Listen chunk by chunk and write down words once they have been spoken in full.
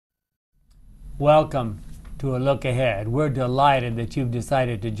Welcome to A Look Ahead. We're delighted that you've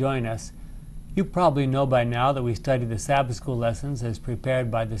decided to join us. You probably know by now that we study the Sabbath School lessons as prepared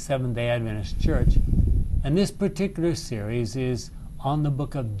by the Seventh-day Adventist Church. And this particular series is on the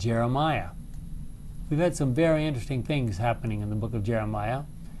book of Jeremiah. We've had some very interesting things happening in the book of Jeremiah.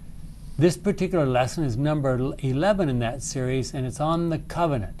 This particular lesson is number 11 in that series, and it's on the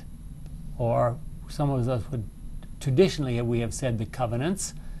covenant. Or some of us would traditionally, we have said the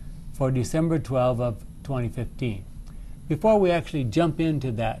covenants, for December 12 of 2015. Before we actually jump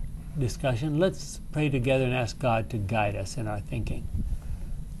into that discussion, let's pray together and ask God to guide us in our thinking.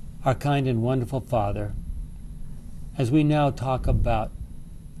 Our kind and wonderful Father, as we now talk about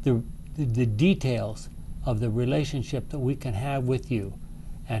the details of the relationship that we can have with you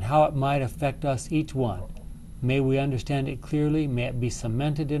and how it might affect us each one, may we understand it clearly, may it be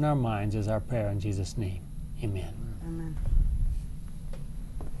cemented in our minds as our prayer in Jesus' name. Amen. Amen.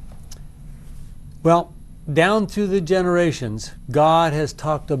 Well, down through the generations, God has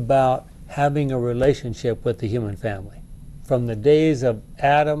talked about having a relationship with the human family. From the days of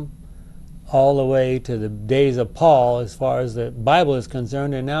Adam all the way to the days of Paul, as far as the Bible is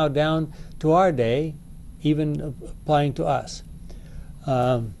concerned, and now down to our day, even applying to us.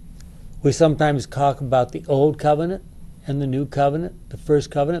 We sometimes talk about the Old Covenant and the New Covenant, the First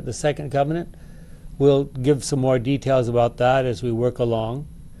Covenant, the Second Covenant. We'll give some more details about that as we work along.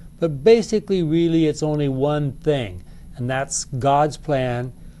 But basically, really, it's only one thing, and that's God's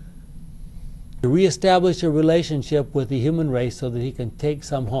plan to reestablish a relationship with the human race so that He can take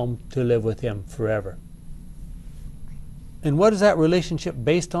some home to live with Him forever. And what is that relationship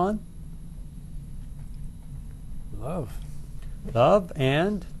based on? Love. Love,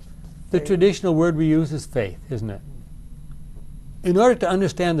 and the traditional word we use is faith, isn't it? In order to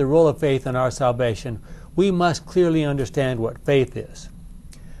understand the role of faith in our salvation, we must clearly understand what faith is.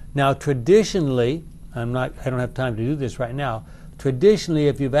 Now, traditionally, I don't have time to do this right now. Traditionally,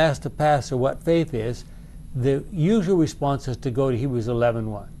 if you've asked a pastor what faith is, the usual response is to go to Hebrews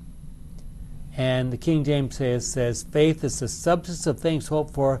 11:1. And the King James says, faith is the substance of things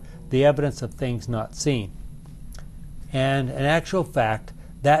hoped for, the evidence of things not seen. And in actual fact,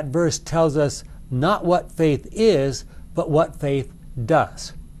 that verse tells us not what faith is, but what faith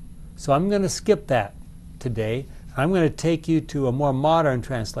does. So I'm going to skip that today. I'm going to take you to a more modern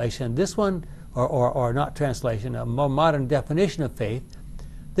translation. This one, or not translation, a more modern definition of faith.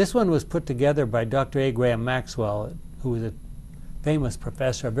 This one was put together by Dr. A. Graham Maxwell, who was a famous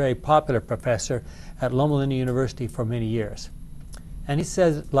professor, a very popular professor at Loma Linda University for many years. And he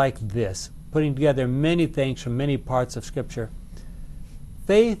says it like this, putting together many things from many parts of Scripture.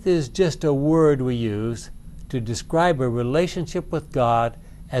 Faith is just a word we use to describe a relationship with God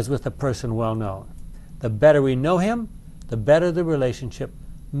as with a person well known. The better we know Him, the better the relationship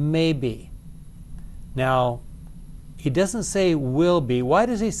may be. Now, he doesn't say will be. Why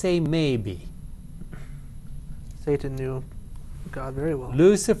does he say may be? Satan knew God very well.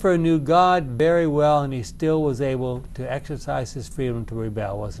 Lucifer knew God very well, and he still was able to exercise his freedom to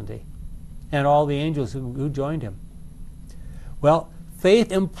rebel, wasn't he? And all the angels who joined him. Well,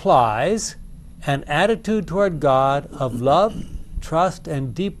 faith implies an attitude toward God of love, trust,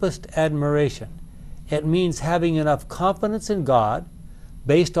 and deepest admiration. It means having enough confidence in God,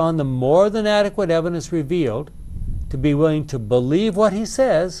 based on the more than adequate evidence revealed, to be willing to believe what He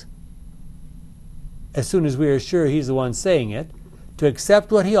says, as soon as we are sure He's the one saying it, to accept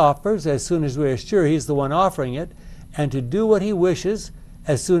what He offers, as soon as we are sure He's the one offering it, and to do what He wishes,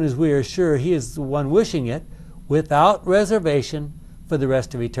 as soon as we are sure He is the one wishing it, without reservation for the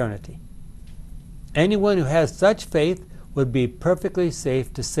rest of eternity. Anyone who has such faith would be perfectly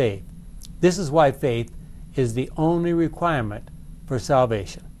safe to save. This is why faith is the only requirement for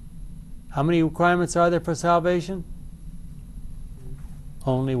salvation. How many requirements are there for salvation?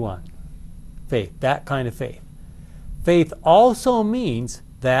 Only one. Faith, that kind of faith. Faith also means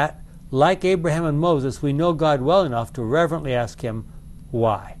that, like Abraham and Moses, we know God well enough to reverently ask Him,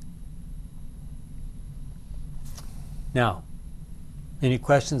 why? Now, any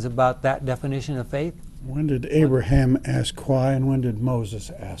questions about that definition of faith? When did Abraham ask why, and when did Moses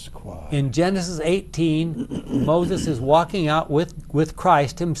ask why? In Genesis 18, Moses is walking out with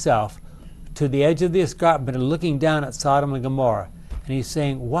Christ Himself to the edge of the escarpment and looking down at Sodom and Gomorrah. And he's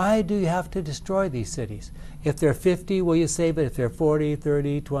saying, why do you have to destroy these cities? If they're 50, will you save it? If they're 40,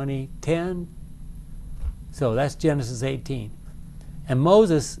 30, 20, 10? So that's Genesis 18. And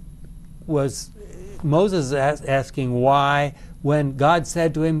Moses is asking why, when God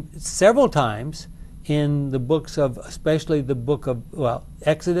said to him several times in the books of, especially the book of,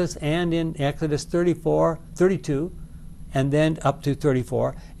 Exodus, and in Exodus 34, 32, and then up to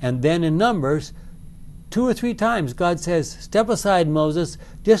 34. And then in Numbers, 2 or 3 times, God says, step aside, Moses,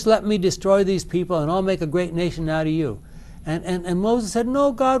 just let me destroy these people and I'll make a great nation out of you. And Moses said,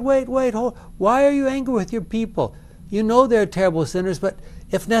 no, God, wait, hold. Why are you angry with your people? You know they're terrible sinners, but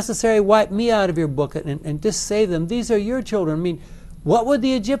if necessary, wipe me out of your book and just save them. These are your children. I mean, what would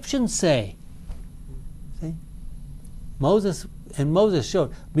the Egyptians say? See? Moses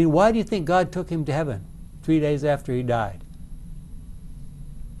showed. I mean, why do you think God took him to heaven 3 days after he died?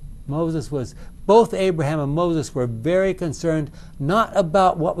 Both Abraham and Moses were very concerned not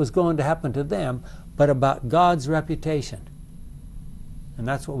about what was going to happen to them, but about God's reputation. And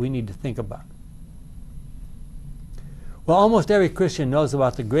that's what we need to think about. Well, almost every Christian knows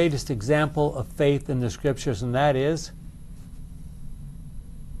about the greatest example of faith in the Scriptures, and that is?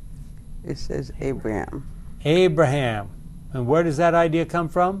 It says Abraham. Abraham. And where does that idea come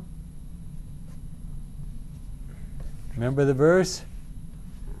from? Remember the verse?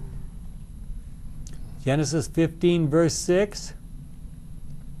 Genesis 15, verse 6.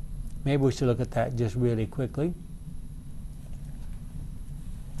 Maybe we should look at that just really quickly.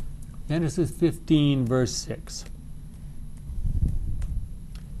 Genesis 15, verse 6.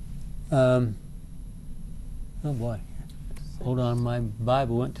 Oh boy. Hold on, my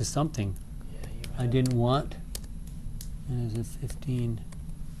Bible went to something I didn't want. Genesis 15.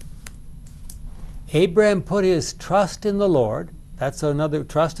 Abraham put his trust in the Lord.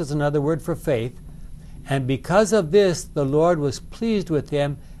 Trust is another word for faith. And because of this, the Lord was pleased with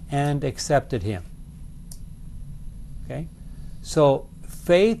him and accepted him. Okay? So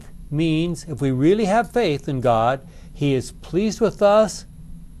faith means, if we really have faith in God, He is pleased with us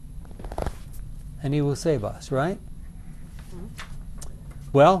and He will save us, right?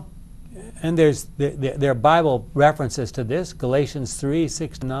 Well, and there are Bible references to this. Galatians 3,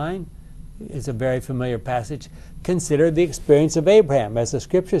 6, 9 is a very familiar passage. Consider the experience of Abraham. As the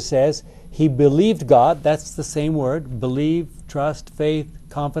Scripture says, he believed God. That's the same word. Believe, trust, faith,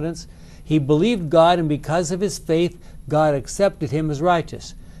 confidence. He believed God, and because of his faith, God accepted him as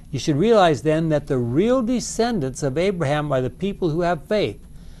righteous. You should realize then that the real descendants of Abraham are the people who have faith.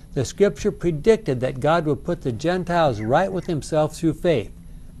 The Scripture predicted that God would put the Gentiles right with himself through faith.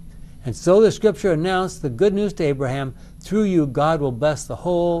 And so the Scripture announced the good news to Abraham, through you God will bless the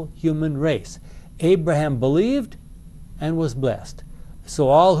whole human race. Abraham believed and was blessed. So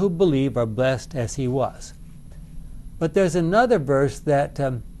all who believe are blessed as he was. But there's another verse that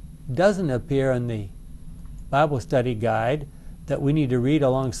doesn't appear in the Bible study guide that we need to read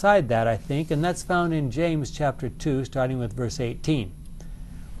alongside that, I think, and that's found in James chapter 2, starting with verse 18.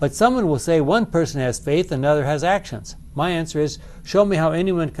 But someone will say one person has faith and another has actions. My answer is, show me how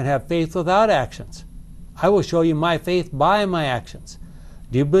anyone can have faith without actions. I will show you my faith by my actions.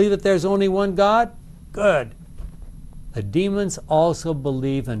 Do you believe that there's only one God? Good. The demons also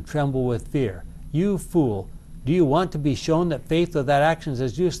believe and tremble with fear. You fool, do you want to be shown that faith without actions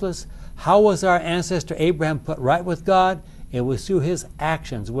is useless? How was our ancestor Abraham put right with God? It was through his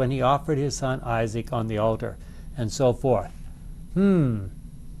actions when he offered his son Isaac on the altar, and so forth.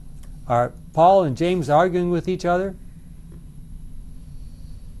 Are Paul and James arguing with each other?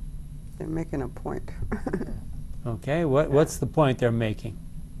 They're making a point. Okay, what's the point they're making?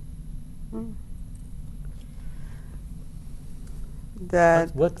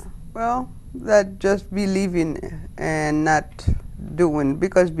 That that just believing and not doing,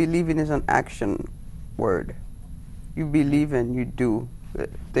 because believing is an action word. You believe and you do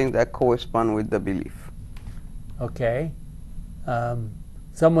things that correspond with the belief. Okay.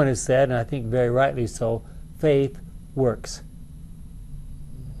 Someone has said, and I think very rightly so, faith works.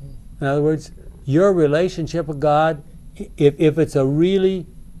 In other words, your relationship with God, if it's a really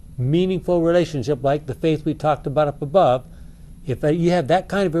meaningful relationship like the faith we talked about up above, if you have that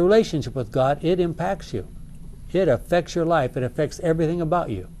kind of a relationship with God, it impacts you. It affects your life. It affects everything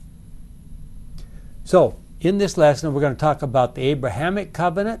about you. So, in this lesson, we're going to talk about the Abrahamic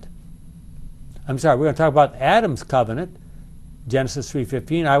covenant. We're going to talk about Adam's covenant. Genesis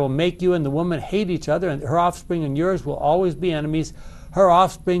 3:15, I will make you and the woman hate each other, and her offspring and yours will always be enemies. Her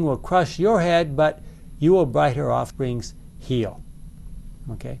offspring will crush your head, but you will bite her offspring's heel.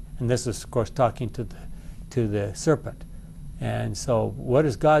 Okay? And this is, of course, talking to the serpent. And so what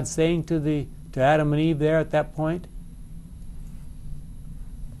is God saying to Adam and Eve there at that point?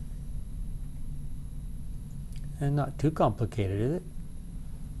 And not too complicated, is it?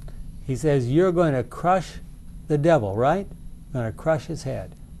 He says, you're going to crush the devil, right? You're going to crush his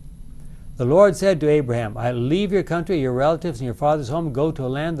head. The Lord said to Abraham, I leave your country, your relatives, and your father's home, and go to a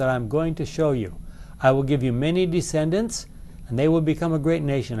land that I'm going to show you. I will give you many descendants, and they will become a great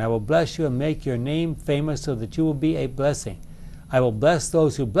nation. I will bless you and make your name famous so that you will be a blessing. I will bless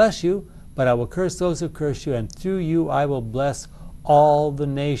those who bless you, but I will curse those who curse you, and through you I will bless all the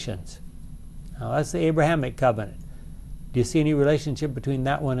nations. Now that's the Abrahamic covenant. Do you see any relationship between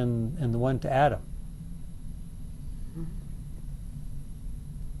that one and the one to Adam?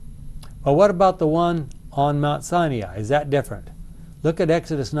 Well, what about the one on Mount Sinai? Is that different? Look at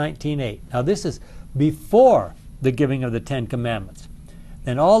Exodus 19:8. Now this is before the giving of the Ten Commandments.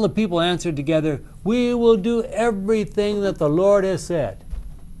 Then all the people answered together, we will do everything that the Lord has said.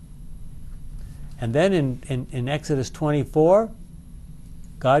 And then in Exodus 24,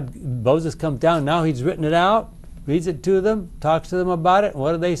 Moses comes down. Now he's written it out, reads it to them, talks to them about it. And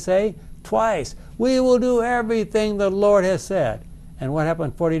what do they say? Twice. We will do everything the Lord has said. And what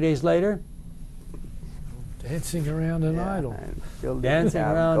happened 40 days later? Dancing around an idol. Dancing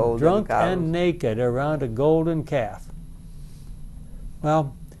around drunk and naked around a golden calf.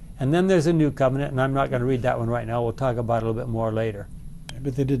 Well, and then there's a new covenant, and I'm not going to read that one right now. We'll talk about it a little bit more later.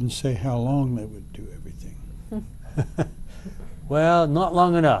 But they didn't say how long they would do everything. Well, not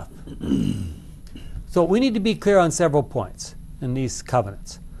long enough. So we need to be clear on several points in these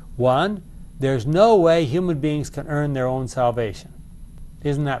covenants. One, there's no way human beings can earn their own salvation.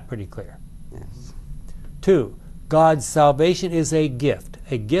 Isn't that pretty clear? Yes. Two, God's salvation is a gift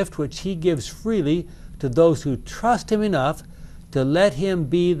which He gives freely to those who trust Him enough to let Him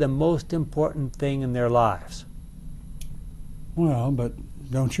be the most important thing in their lives. Well, but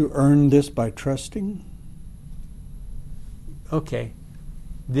don't you earn this by trusting? Okay.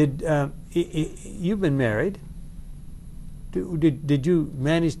 You've been married. Did you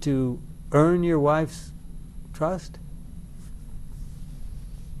manage to earn your wife's trust?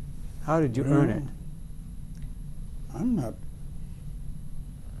 How did you earn it? I'm not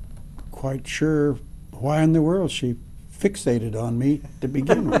quite sure why in the world she fixated on me to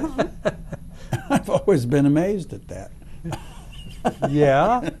begin with. I've always been amazed at that.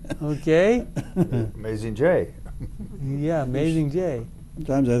 Yeah, okay. Amazing Jay. Yeah, Amazing Jay.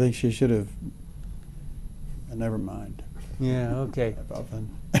 Sometimes I think she should have. Never mind. Yeah, okay. Often.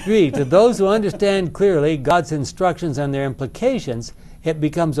 3, to those who understand clearly God's instructions and their implications, it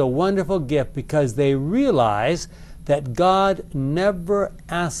becomes a wonderful gift because they realize that God never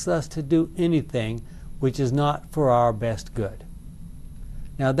asks us to do anything which is not for our best good.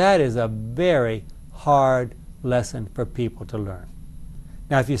 Now that is a very hard lesson for people to learn.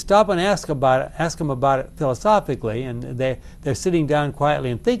 Now if you stop and ask them about it philosophically, and they're sitting down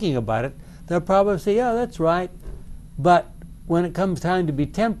quietly and thinking about it, they'll probably say, yeah, that's right. But when it comes time to be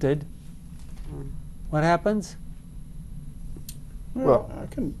tempted, what happens? Well, I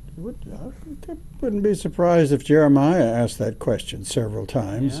wouldn't be surprised if Jeremiah asked that question several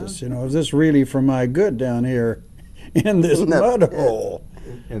times. Yeah. As, is this really for my good down here in this mud hole?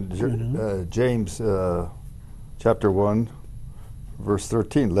 In James chapter 1, verse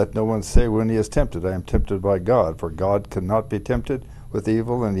 13, let no one say when he is tempted, I am tempted by God, for God cannot be tempted with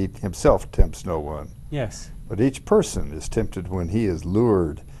evil, and He Himself tempts no one. Yes. But each person is tempted when he is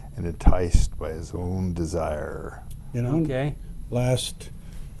lured and enticed by his own desire. Okay. Last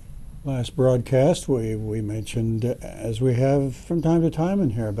broadcast, we mentioned, as we have from time to time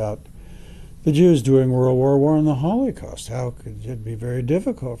in here, about the Jews during World War I and the Holocaust. How could it be very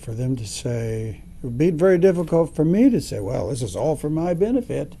difficult for them to say, it would be very difficult for me to say, well, this is all for my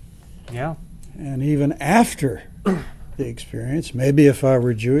benefit. Yeah. And even after the experience, maybe if I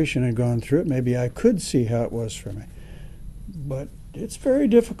were Jewish and had gone through it, maybe I could see how it was for me. But it's very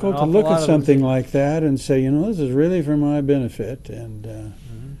difficult to look at something like that and say, this is really for my benefit. And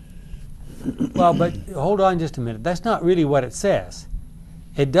well, but hold on just a minute. That's not really what it says.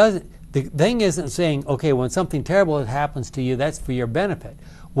 It doesn't. The thing isn't saying, okay, when something terrible happens to you, that's for your benefit.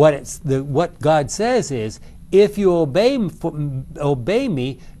 What God says is, if you obey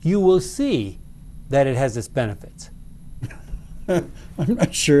me, you will see that it has its benefits. I'm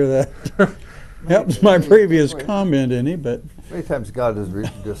not sure that helps my previous comment any, but Many times God is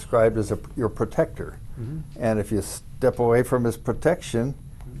described as your protector. And if you step away from His protection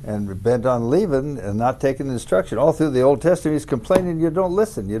and bent on leaving and not taking instruction, all through the Old Testament He's complaining you don't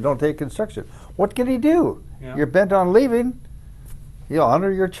listen, you don't take instruction. What can He do? Yeah. You're bent on leaving, He'll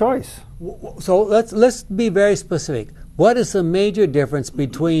honor your choice. So let's be very specific. What is the major difference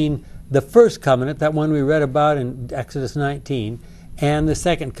between the first covenant, that one we read about in Exodus 19, and the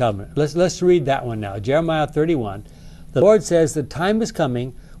second covenant? Let's read that one now. Jeremiah 31. The Lord says, the time is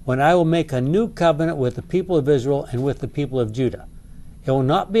coming when I will make a new covenant with the people of Israel and with the people of Judah. It will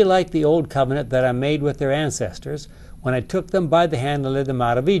not be like the old covenant that I made with their ancestors when I took them by the hand and led them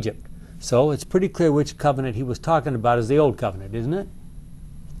out of Egypt. So it's pretty clear which covenant he was talking about is the old covenant, isn't it?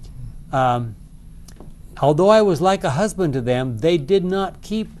 Although I was like a husband to them, they did not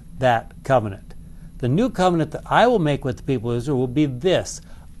keep that covenant. The new covenant that I will make with the people of Israel will be this.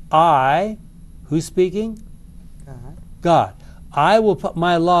 Who's speaking? God. I will put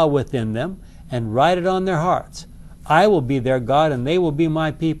my law within them and write it on their hearts. I will be their God and they will be my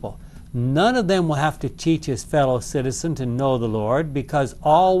people. None of them will have to teach his fellow citizen to know the Lord, because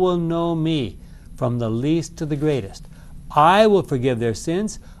all will know me, from the least to the greatest. I will forgive their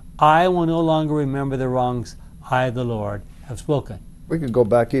sins. I will no longer remember their wrongs. I, the Lord, have spoken. We can go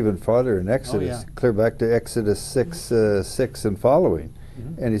back even farther in Exodus, clear back to Exodus 6 and following.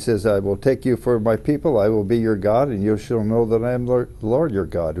 And he says, I will take you for my people, I will be your God, and you shall know that I am Lord your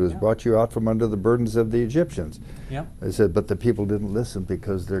God, who has brought you out from under the burdens of the Egyptians. He said, but the people didn't listen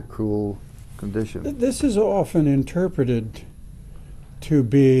because of their cruel condition. This is often interpreted to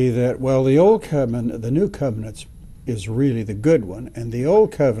be that, well, the old covenant, the new covenant is really the good one, and the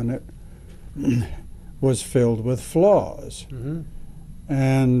old covenant was filled with flaws.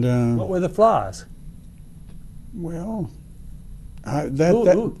 And what were the flaws? Well,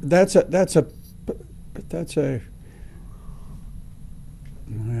 that's a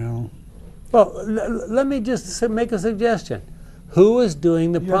well, let me just make a suggestion. Who was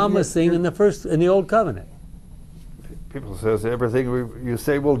doing the promising in the old covenant? People says everything you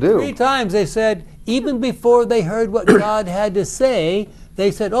say we'll do. 3 times they said, even before they heard what God had to say,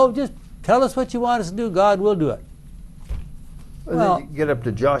 they said, oh, just tell us what you want us to do, God will do it. Well, then you get up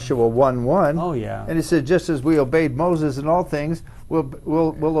to Joshua 1:1. Oh, yeah. And he said, just as we obeyed Moses in all things,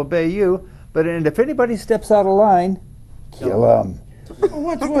 we'll obey you. And if anybody steps out of line, kill them.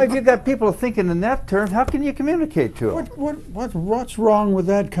 If you got people thinking in that terms, how can you communicate to them? What's wrong with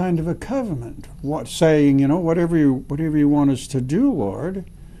that kind of a covenant? Saying, whatever you want us to do, Lord.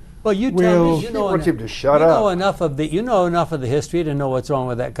 Well, you tell me. You want him to shut up. You know enough of the history to know what's wrong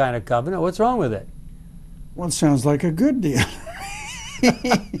with that kind of covenant. What's wrong with it? Well, it sounds like a good deal.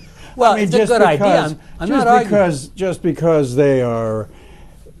 Well, it's a good idea. I'm not arguing. Just because it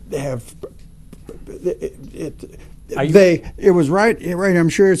was right. I'm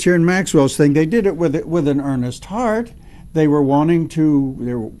sure it's here in Maxwell's thing. They did it with an earnest heart. They were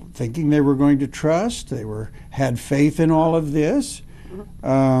thinking they were going to trust. They had faith in all of this.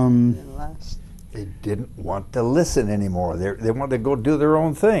 They didn't want to listen anymore. They wanted to go do their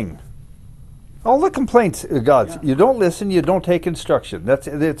own thing. All the complaints of God, you don't listen, you don't take instruction. That's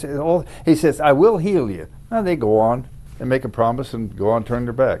all. He says, I will heal you. And they go on and make a promise and go on, turn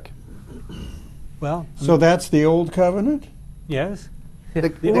their back. Well, so that's the old covenant? Yes.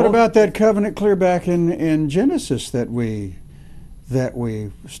 What about that covenant clear back in Genesis that we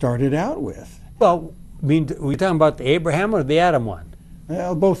started out with? Well, we talking about the Abraham or the Adam one?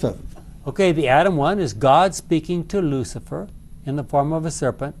 Well, both of them. Okay, the Adam one is God speaking to Lucifer in the form of a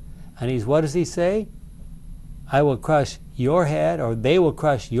serpent. And what does he say? I will crush your head, or they will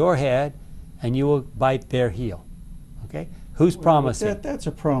crush your head, and you will bite their heel. Okay? Who's promising? That's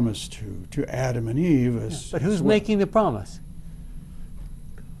a promise to Adam and Eve. But who's making the promise?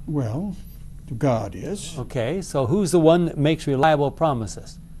 Well, God is. Okay, so who's the one that makes reliable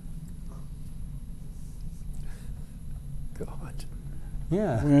promises? God.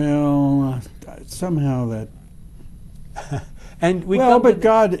 Yeah. Well, somehow that... And we come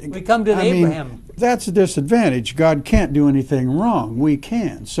to Abraham. That's a disadvantage. God can't do anything wrong. We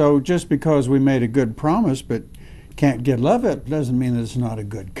can. So just because we made a good promise but can't get love, it doesn't mean that it's not a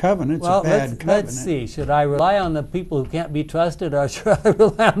good covenant. It's a bad covenant. Let's see. Should I rely on the people who can't be trusted, or should I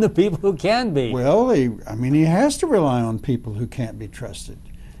rely on the people who can be? Well, he has to rely on people who can't be trusted.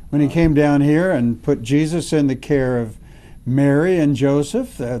 When he came down here and put Jesus in the care of Mary and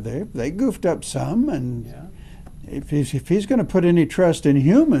Joseph, they goofed up some, and if he's going to put any trust in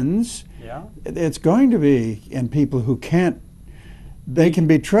humans, it's going to be in people who can't. They can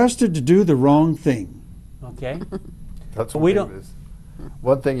be trusted to do the wrong thing. Okay. That's what it is.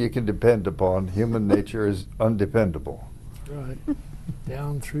 One thing you can depend upon: human nature is undependable. Right.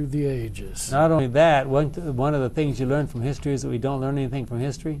 Down through the ages. Not only that, one of the things you learn from history is that we don't learn anything from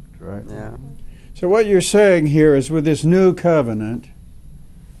history. Right. Yeah. So what you're saying here is, with this new covenant,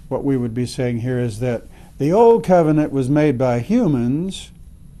 what we would be saying here is that the old covenant was made by humans.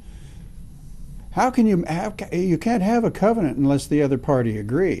 How can you can't have a covenant unless the other party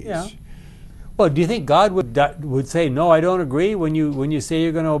agrees. Yeah. Well, do you think God would say, no, I don't agree when you say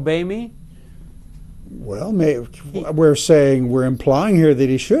you're going to obey me? Well, we're implying here that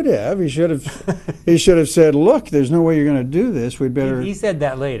he should have. He should have said, look, there's no way you're going to do this. We'd better. He said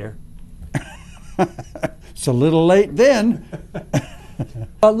that later. It's a little late then.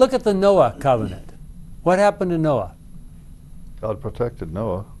 Well, look at the Noah covenant. What happened to Noah? God protected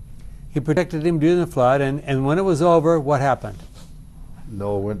Noah. He protected him during the flood, and when it was over, what happened?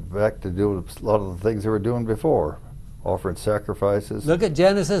 Noah went back to do a lot of the things they were doing before, offering sacrifices. Look at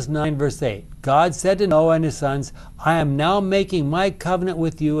Genesis 9, verse 8. God said to Noah and his sons, I am now making my covenant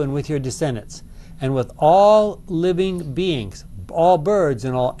with you and with your descendants, and with all living beings, all birds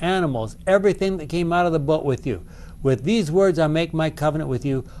and all animals, everything that came out of the boat with you. With these words I make my covenant with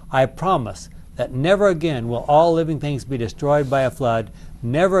you. I promise that never again will all living things be destroyed by a flood.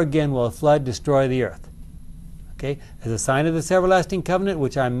 Never again will a flood destroy the earth. Okay? As a sign of this everlasting covenant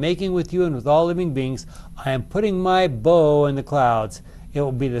which I am making with you and with all living beings, I am putting my bow in the clouds. It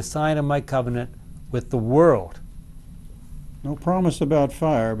will be the sign of my covenant with the world. No promise about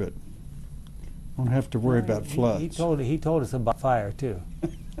fire, but don't have to worry about floods. He told us about fire too.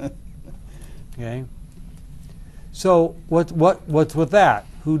 Okay. So what's with that?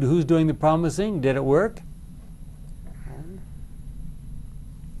 Who's doing the promising? Did it work?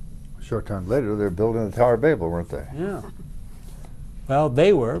 A short time later, they were building the Tower of Babel, weren't they? Yeah. Well,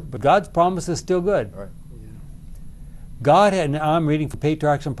 they were, but God's promise is still good. Right. God had, now I'm reading from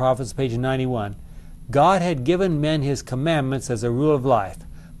Patriarchs and Prophets, page 91. God had given men his commandments as a rule of life,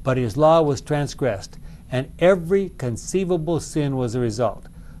 but his law was transgressed, and every conceivable sin was the result.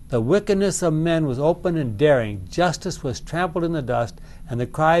 The wickedness of men was open and daring, justice was trampled in the dust, and the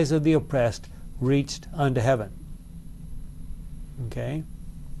cries of the oppressed reached unto heaven. Okay?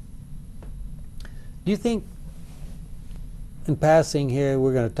 Do you think, in passing here,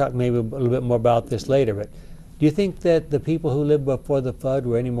 we're going to talk maybe a little bit more about this later, but do you think that the people who lived before the flood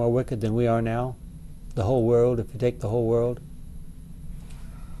were any more wicked than we are now? The whole world, if you take the whole world?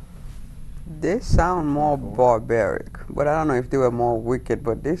 They sound more barbaric, but I don't know if they were more wicked,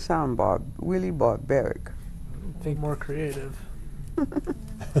 but they sound really barbaric. I think more creative. I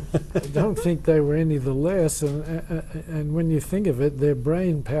don't think they were any the less, and when you think of it, their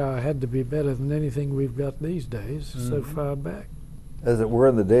brain power had to be better than anything we've got these days, so far back. As it were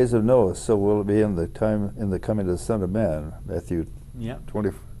in the days of Noah, so will it be in the time in the coming of the Son of Man. Matthew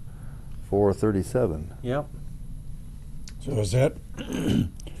 24:37. Yep. So is that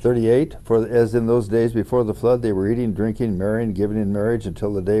 38, for as in those days before the flood, they were eating, drinking, marrying, giving in marriage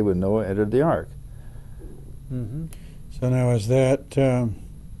until the day when Noah entered the ark. Mm-hmm. So now is that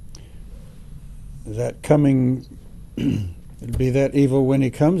coming? It'd be that evil when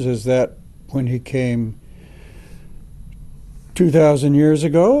he comes. Is that when he came 2,000 years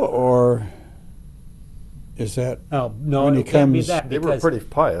ago, or is that no, when he it can't be comes? that. They were pretty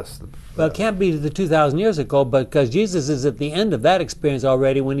pious. Well, it can't be the 2,000 years ago, because Jesus is at the end of that experience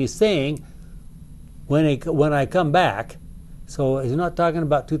already when he's saying, when I come back. So he's not talking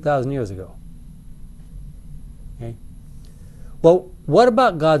about 2,000 years ago. Okay. Well, what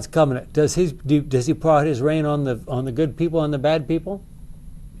about God's covenant? Does he pour out his rain on the good people and the bad people?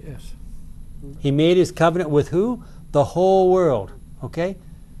 Yes. He made his covenant with who? The whole world. Okay?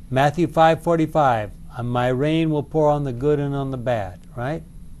 Matthew 5:45. My rain will pour on the good and on the bad. Right?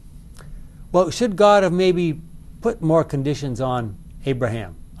 Well, should God have maybe put more conditions on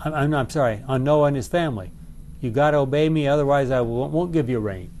Abraham? I'm sorry, on Noah and his family. You got to obey me, otherwise I won't give you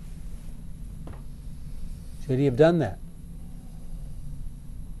rain. Should he have done that?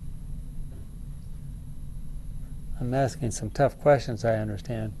 I'm asking some tough questions, I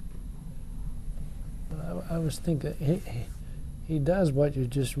understand. I was thinking, he does what you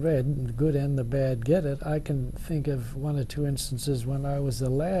just read, the good and the bad get it. I can think of one or two instances when I was a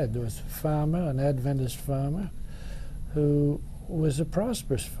lad. There was a farmer, an Adventist farmer, who was a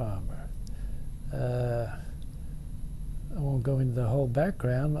prosperous farmer. I won't go into the whole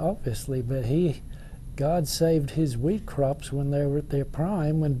background, obviously, but God saved his wheat crops when they were at their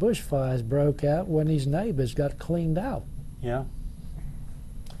prime, when bushfires broke out, when his neighbors got cleaned out. Yeah.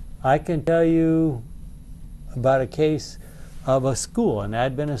 I can tell you about a case of a school, an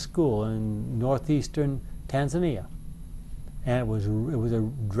Adventist school in northeastern Tanzania. And it was a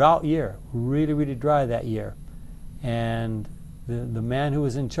drought year, really, really dry that year. And the man who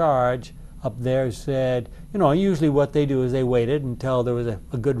was in charge up there said, usually what they do is they waited until there was a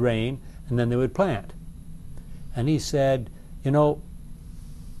good rain, and then they would plant. And he said, the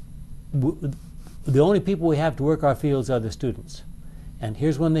only people we have to work our fields are the students. And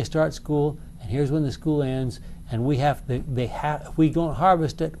here's when they start school, and here's when the school ends, and if we don't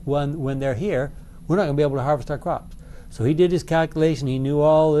harvest it when they're here, we're not going to be able to harvest our crops. So he did his calculation. He knew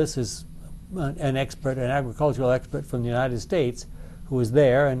all this as an agricultural expert from the United States who was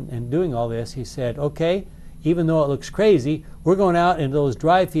there and doing all this. He said, okay, even though it looks crazy, we're going out into those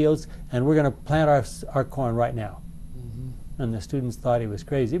dry fields and we're going to plant our corn right now. And the students thought he was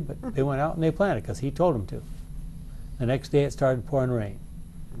crazy, but they went out and they planted because he told them to. The next day it started pouring rain.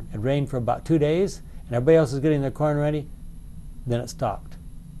 It rained for about 2 days, and everybody else was getting their corn ready. Then it stopped.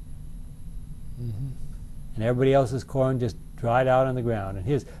 And everybody else's corn just dried out on the ground.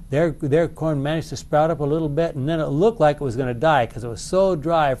 And their corn managed to sprout up a little bit, and then it looked like it was going to die because it was so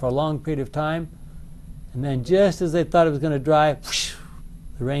dry for a long period of time. And then just as they thought it was going to dry, whoosh,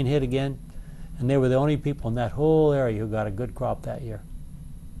 the rain hit again. And they were the only people in that whole area who got a good crop that year.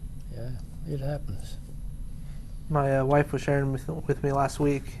 Yeah, it happens. My wife was sharing with me last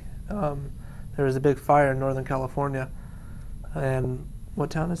week. There was a big fire in Northern California. And what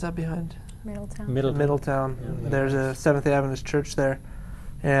town is that behind? Middletown. Middletown. Yeah. There's a Seventh-day Adventist church there.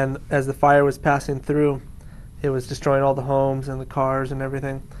 And as the fire was passing through, it was destroying all the homes and the cars and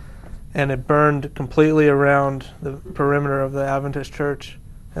everything. And it burned completely around the perimeter of the Adventist church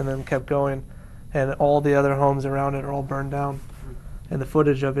and then kept going. And all the other homes around it are all burned down. And the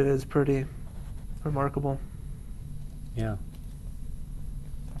footage of it is pretty remarkable. Yeah.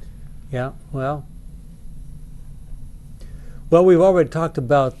 Yeah, well, we've already talked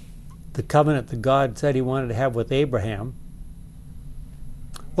about the covenant that God said he wanted to have with Abraham.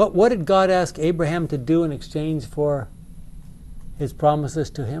 What did God ask Abraham to do in exchange for his promises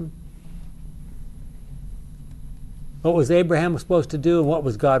to him? What was Abraham supposed to do, and what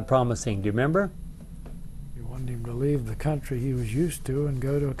was God promising? Do you remember? You wanted him to leave the country he was used to and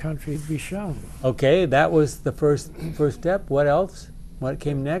go to a country he'd be shown. Okay, that was the first step. What else? What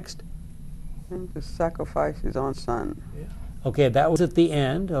came next? To sacrifice his own son. Yeah. Okay, that was at the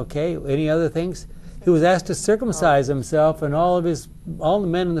end. Okay, any other things? He was asked to circumcise himself and all the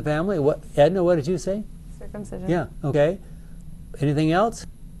men in the family. What, Edna? What did you say? Circumcision. Yeah. Okay. Anything else?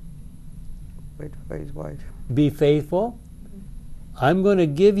 Wait for his wife. Be faithful. I'm going to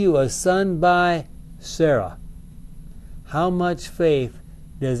give you a son by Sarah. How much faith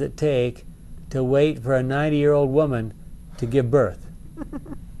does it take to wait for a 90-year-old woman to give birth?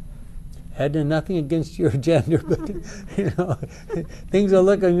 Edna, nothing against your gender, but you know, things are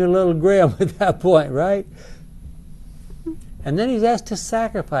looking a little grim at that point, right? And then he's asked to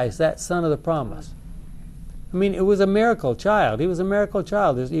sacrifice that son of the promise. I mean, it was a miracle child. He was a miracle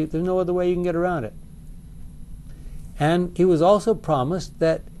child. There's no other way you can get around it. And he was also promised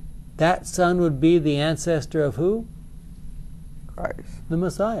that that son would be the ancestor of who? Christ. The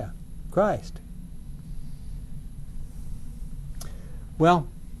Messiah, Christ. Well,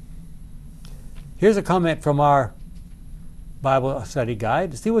 here's a comment from our Bible study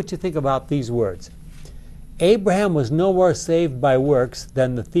guide. See what you think about these words. Abraham was no more saved by works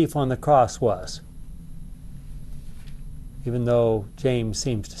than the thief on the cross was. Even though James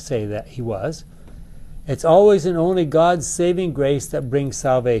seems to say that he was. It's always and only God's saving grace that brings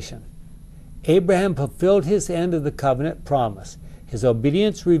salvation. Abraham fulfilled his end of the covenant promise. His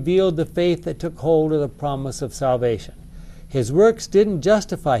obedience revealed the faith that took hold of the promise of salvation. His works didn't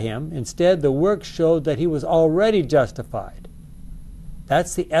justify him. Instead, the works showed that he was already justified.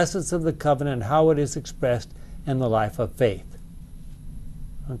 That's the essence of the covenant and how it is expressed in the life of faith.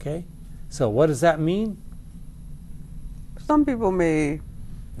 Okay? So what does that mean? Some people may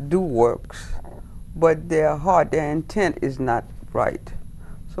do works, but their heart, their intent is not right.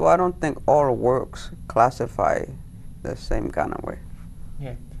 So I don't think all works classify the same kind of way.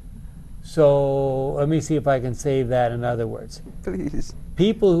 Yeah. So let me see if I can say that in other words. Please.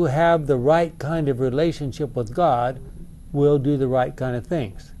 People who have the right kind of relationship with God will do the right kind of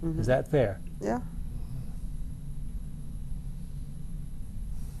things. Mm-hmm. Is that fair? Yeah.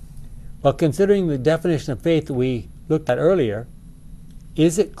 Well, considering the definition of faith that we looked at earlier,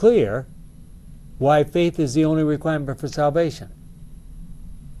 is it clear why faith is the only requirement for salvation?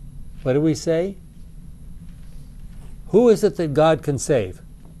 What do we say? Who is it that God can save?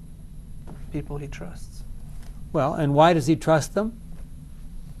 People he trusts. Well, and why does he trust them?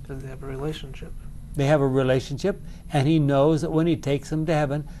 Because they have a relationship. They have a relationship, and he knows that when he takes them to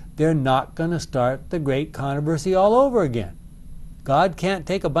heaven, they're not going to start the great controversy all over again. God can't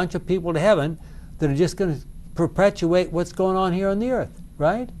take a bunch of people to heaven that are just going to perpetuate what's going on here on the earth,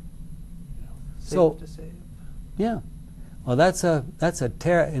 right? Safe to save. Yeah. Well, that's a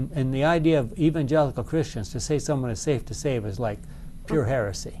terror, and the idea of evangelical Christians to say someone is safe to save is like pure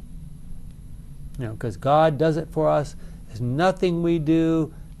heresy. You know, because God does it for us. There's nothing we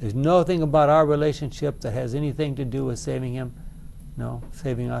do. There's nothing about our relationship that has anything to do with saving him. No,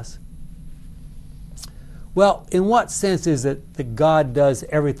 saving us. Well, in what sense is it that God does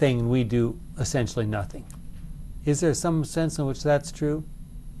everything and we do essentially nothing? Is there some sense in which that's true?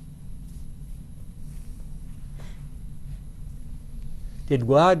 Did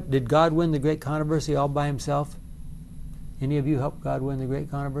God win the great controversy all by himself? Any of you helped God win the great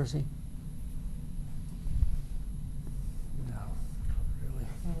controversy? No, really.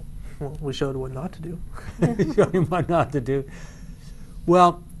 Well, we showed what not to do. Showed him what not to do.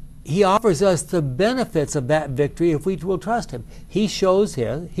 Well, he offers us the benefits of that victory if we will trust him. He shows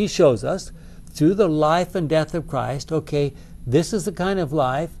us through the life and death of Christ, okay, this is the kind of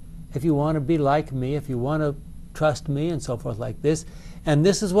life, if you want to be like me, if you want to trust me and so forth like this, and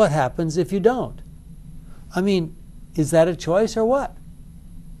this is what happens if you don't. I mean, is that a choice or what?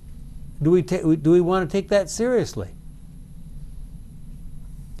 Do we want to take that seriously?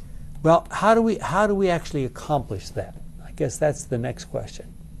 Well, how do we actually accomplish that? I guess that's the next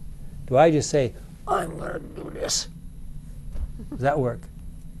question. Do I just say, I'm going to do this? Does that work?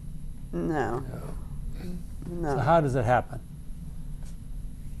 No. So how does it happen?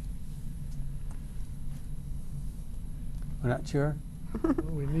 We're not sure? Well,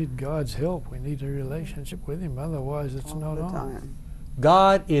 we need God's help. We need a relationship with him. Otherwise, it's not on.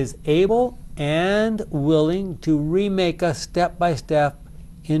 God is able and willing to remake us step by step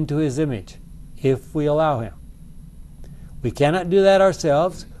into his image, if we allow him. We cannot do that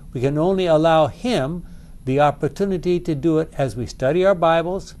ourselves. We can only allow him the opportunity to do it as we study our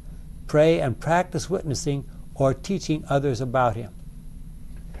Bibles, pray, and practice witnessing or teaching others about him.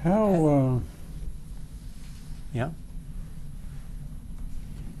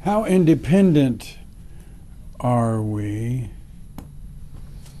 How independent are we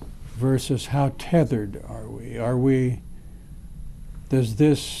versus how tethered are we? Does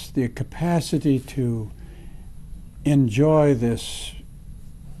the capacity to enjoy this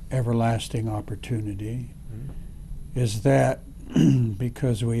everlasting opportunity, is that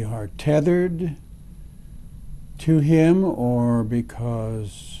because we are tethered to him, or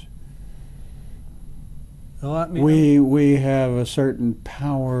because we have a certain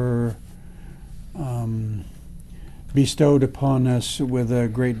power bestowed upon us with a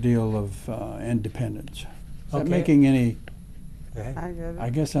great deal of independence? Is that making any? I get it. I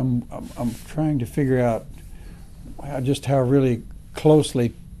guess I'm trying to figure out how really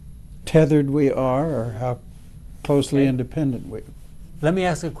closely tethered we are, or how closely independent we. Let me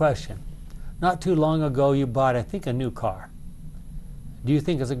ask a question. Not too long ago, you bought, I think, a new car. Do you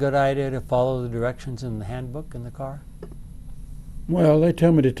think it's a good idea to follow the directions in the handbook in the car? Well, they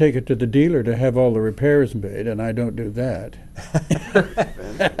tell me to take it to the dealer to have all the repairs made, and I don't do that.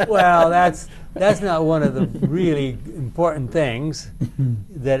 Well, that's not one of the really important things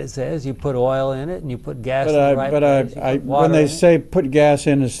that it says. You put oil in it and you put gas in the right place. When they say put gas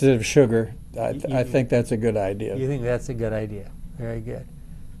in instead of sugar, I think that's a good idea. You think that's a good idea? Very good.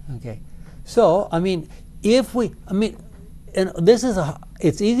 Okay. So, and this is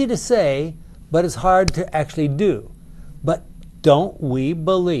it's easy to say, but it's hard to actually do. But don't we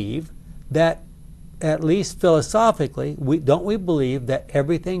believe that, at least philosophically, don't we believe that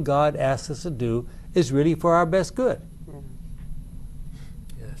everything God asks us to do is really for our best good?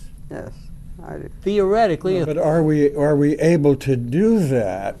 Yes, I do. Theoretically, but are we able to do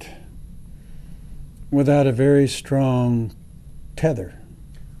that without a very strong tether?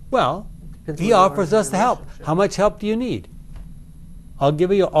 Well, he offers us the help. How much help do you need? I'll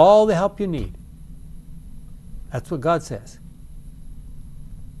give you all the help you need. That's what God says.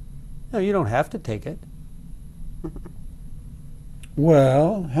 No, you don't have to take it.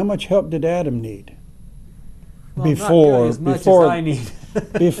 Well, how much help did Adam need? Well, before as much as I need.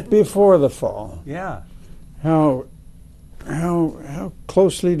 Before the fall. Yeah. How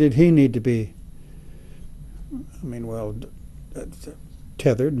closely did he need to be?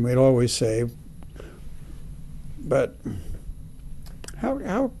 Tethered, and we'd always say, but how?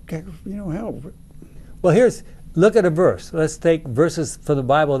 Well, look at a verse. Let's take verses for the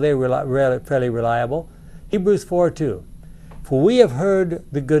Bible. They're fairly reliable. Hebrews 4:2. For we have heard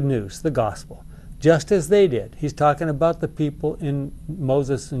the good news, the gospel, just as they did. He's talking about the people in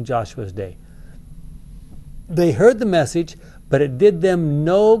Moses and Joshua's day. They heard the message, but it did them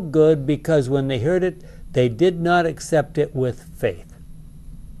no good, because when they heard it, they did not accept it with faith.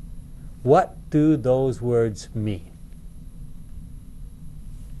 What do those words mean?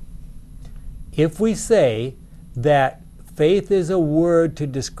 If we say that faith is a word to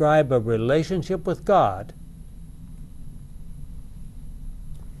describe a relationship with God,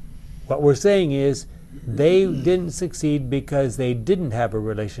 what we're saying is they didn't succeed because they didn't have a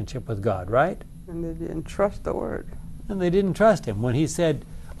relationship with God, right? And they didn't trust the word. And they didn't trust him. When he said,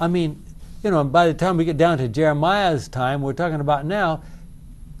 by the time we get down to Jeremiah's time, we're talking about now,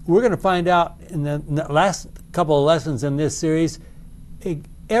 we're going to find out in the last couple of lessons in this series,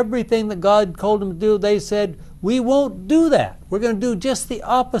 everything that God told them to do, they said, we won't do that. We're going to do just the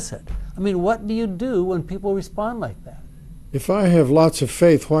opposite. What do you do when people respond like that? If I have lots of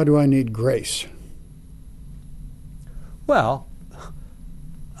faith, why do I need grace? Well,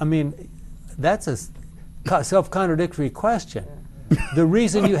 I mean, that's a self-contradictory question. The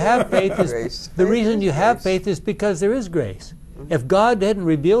reason you have faith is faith is because there is grace. If God hadn't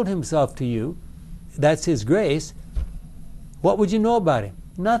revealed himself to you, that's his grace, what would you know about him?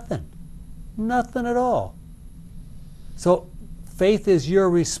 Nothing. Nothing at all. So faith is your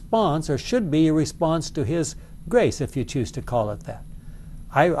response, or should be your response to his grace, if you choose to call it that.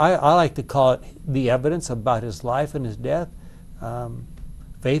 I like to call it the evidence about his life and his death.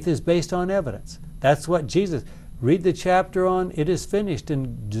 Faith is based on evidence. That's what Jesus... Read the chapter on It Is Finished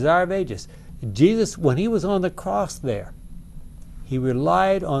in Desire of Ages. Jesus, when he was on the cross there, he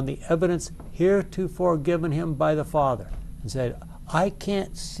relied on the evidence heretofore given him by the Father and said, I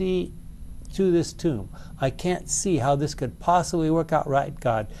can't see through this tomb. I can't see how this could possibly work out right,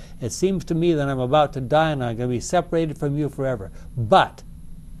 God. It seems to me that I'm about to die and I'm going to be separated from you forever. But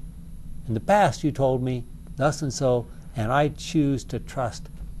in the past you told me thus and so, and I choose to trust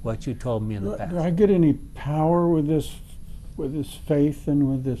what you told me in the past. Do I get any power with this faith and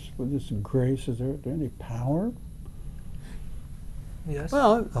with this grace? Is there any power? Yes.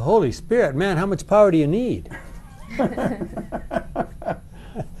 Well, the Holy Spirit, man, how much power do you need? You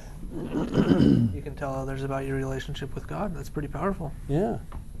can tell others about your relationship with God. That's pretty powerful. Yeah,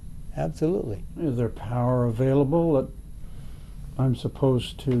 absolutely. Is there power available that I'm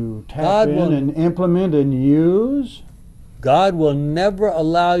supposed to tap in and implement and use? God will never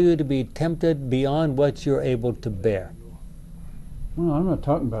allow you to be tempted beyond what you're able to bear. Well, I'm not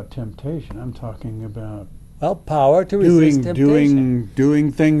talking about temptation. I'm talking about power to resist temptation.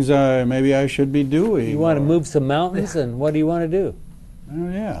 Doing things maybe I should be doing. You want to move some mountains, and what do you want to do?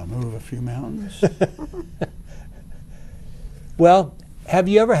 Oh yeah, move a few mountains. Well, have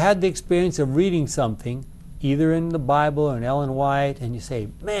you ever had the experience of reading something, either in the Bible or in Ellen White, and you say,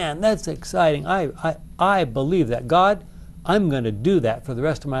 man, that's exciting. I believe that. God, I'm going to do that for the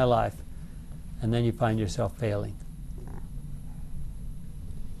rest of my life. And then you find yourself failing.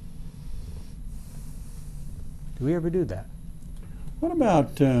 Do we ever do that? What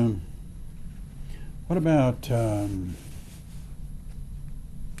about what am I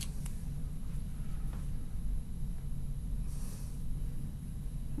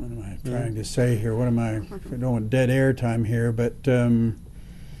trying to say here? I don't want dead air time here, but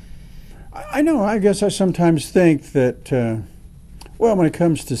I know, I guess I sometimes think that, when it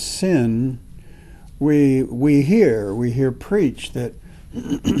comes to sin, we hear preached that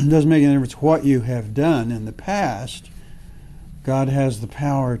it doesn't make any difference what you have done in the past. God has the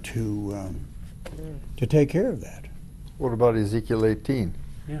power to take care of that. What about Ezekiel 18?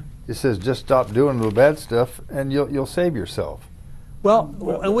 Yeah. It says just stop doing the bad stuff and you'll save yourself. Well,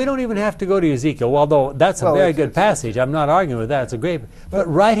 and we don't even have to go to Ezekiel, although that's a very good passage. I'm not arguing with that. It's a great... But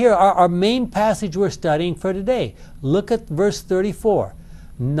right here, our main passage we're studying for today. Look at verse 34.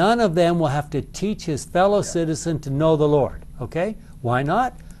 None of them will have to teach his fellow citizen to know the Lord. Okay? Why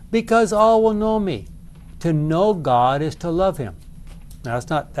not? Because all will know me. To know God is to love him. Now, it's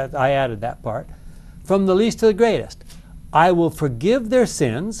not that I added that part. From the least to the greatest. I will forgive their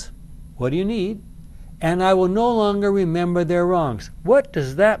sins. What do you need? And I will no longer remember their wrongs. What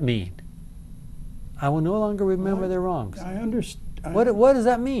does that mean? I will no longer remember their wrongs. I understand. What does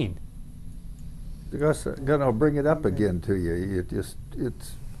that mean? God's going to bring it up again to you.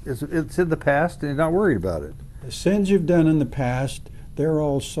 It's in the past, and you're not worried about it. The sins you've done in the past, they're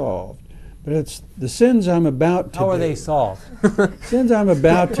all solved. But it's the sins I'm about to do. How are they solved? Sins I'm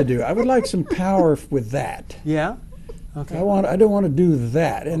about to do. I would like some power with that. Yeah? Okay. I don't want to do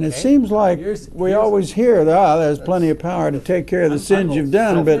that. And it seems like we always hear that there's plenty of power to take care of the sins you've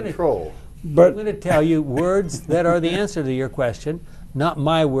done, but I'm going to tell you words that are the answer to your question, not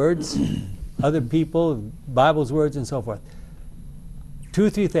my words, other people, Bible's words, and so forth. 2 or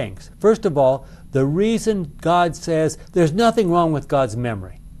 3 things. First of all, the reason God says there's nothing wrong with God's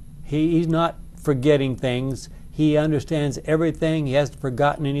memory. He's not forgetting things. He understands everything. He hasn't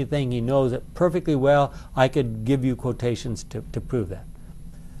forgotten anything. He knows it perfectly well. I could give you quotations to prove that.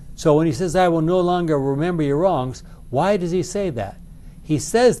 So when he says, I will no longer remember your wrongs, why does he say that? He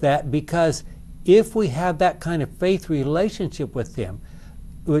says that because if we have that kind of faith relationship with him,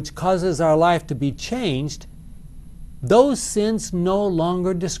 which causes our life to be changed, those sins no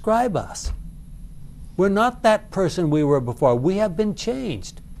longer describe us. We're not that person we were before. We have been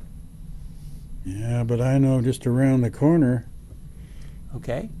changed. Yeah, but I know just around the corner.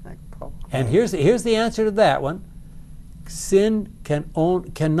 Okay. And here's the answer to that one. Sin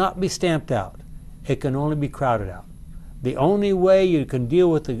cannot be stamped out. It can only be crowded out. The only way you can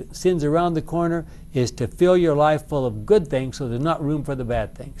deal with the sins around the corner is to fill your life full of good things so there's not room for the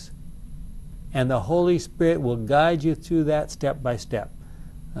bad things. And the Holy Spirit will guide you through that step by step.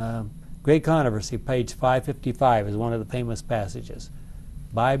 Great Controversy, page 555, is one of the famous passages.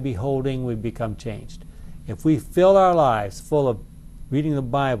 By beholding, we become changed. If we fill our lives full of reading the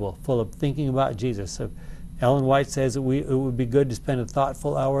Bible, full of thinking about Jesus, Ellen White says it would be good to spend a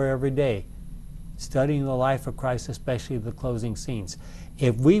thoughtful hour every day studying the life of Christ, especially the closing scenes.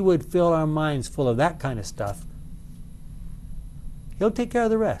 If we would fill our minds full of that kind of stuff, He'll take care of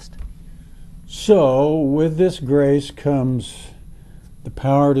the rest. So, with this grace comes the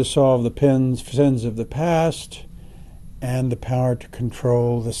power to solve the sins of the past and the power to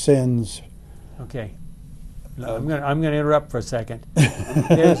control the sins. Okay. I'm going to interrupt for a second.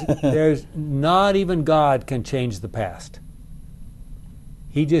 There's not even God can change the past.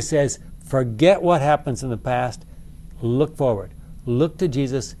 He just says, forget what happens in the past, look forward. Look to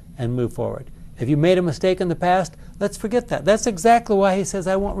Jesus and move forward. If you made a mistake in the past, let's forget that. That's exactly why He says,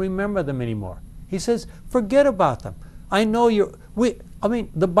 I won't remember them anymore. He says, forget about them. I know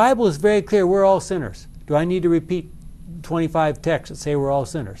the Bible is very clear, we're all sinners. Do I need to repeat 25 texts that say we're all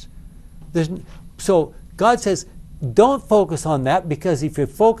sinners? So God says, don't focus on that, because if you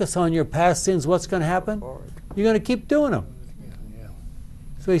focus on your past sins, what's going to happen? You're going to keep doing them.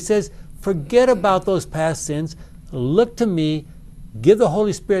 So He says, forget about those past sins, look to me, give the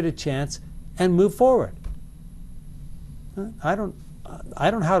Holy Spirit a chance, and move forward. I don't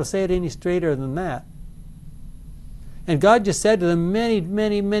know how to say it any straighter than that. And God just said to them many,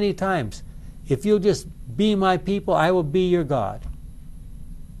 many, many times, if you'll just be my people, I will be your God.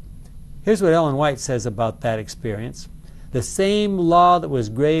 Here's what Ellen White says about that experience. The same law that was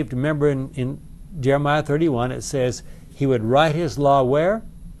graved, remember in Jeremiah 31, it says He would write His law where?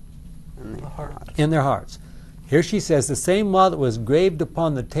 In their hearts. Here she says, the same law that was graved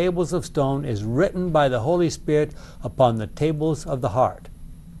upon the tables of stone is written by the Holy Spirit upon the tables of the heart.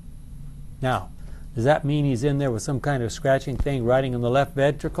 Now, does that mean He's in there with some kind of scratching thing writing in the left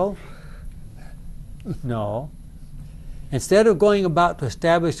ventricle? No. Instead of going about to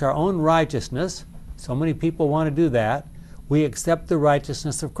establish our own righteousness, so many people want to do that, we accept the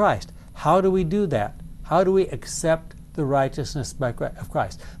righteousness of Christ. How do we do that? How do we accept the righteousness of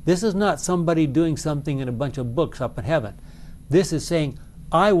Christ? This is not somebody doing something in a bunch of books up in heaven. This is saying,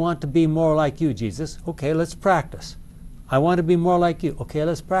 I want to be more like you, Jesus. Okay, let's practice. I want to be more like you. Okay,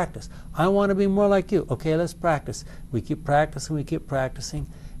 let's practice. I want to be more like you. Okay, let's practice. We keep practicing, we keep practicing,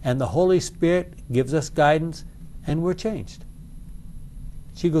 and the Holy Spirit gives us guidance, and we're changed.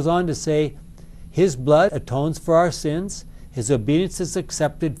 She goes on to say, His blood atones for our sins. His obedience is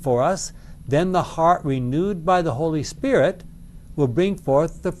accepted for us. Then the heart renewed by the Holy Spirit will bring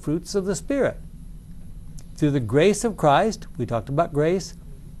forth the fruits of the Spirit. Through the grace of Christ, we talked about grace,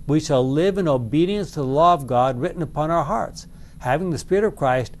 we shall live in obedience to the law of God written upon our hearts. Having the Spirit of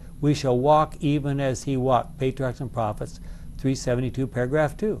Christ, we shall walk even as He walked. Patriarchs and Prophets, 372,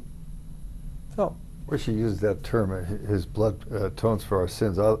 paragraph 2. So, we should use that term, His blood atones for our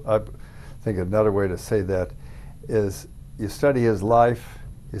sins. I think another way to say that is, you study His life,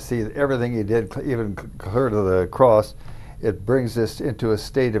 you see everything He did, even clear to the cross. It brings us into a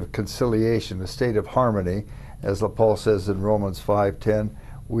state of conciliation, a state of harmony. As Paul says in Romans 5:10,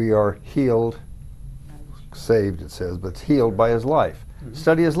 we are healed, saved it says, but healed by His life. Mm-hmm.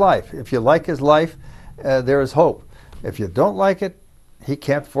 Study His life. If you like His life, there is hope. If you don't like it, He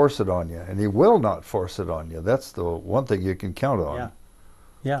can't force it on you, and He will not force it on you. That's the one thing you can count on.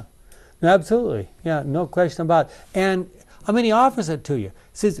 Yeah. Absolutely. Yeah, no question about it. And He offers it to you.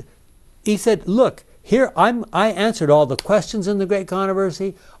 He said, look, here I answered all the questions in the Great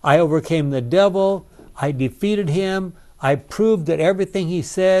Controversy. I overcame the devil. I defeated him. I proved that everything he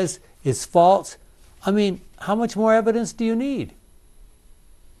says is false. How much more evidence do you need?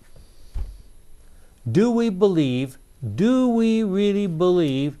 Do we really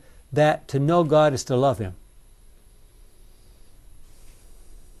believe that to know God is to love Him?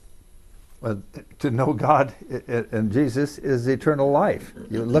 Well, to know God and Jesus is eternal life.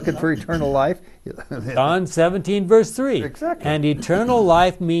 You're looking for eternal life. John 17, verse 3. Exactly. And eternal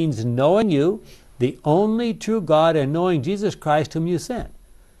life means knowing you, the only true God, and knowing Jesus Christ whom you sent.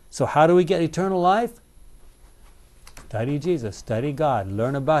 So how do we get eternal life? Study Jesus, study God,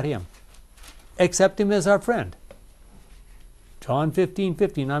 learn about Him. Accept Him as our friend. John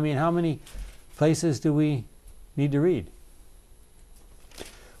 15:15. How many places do we need to read?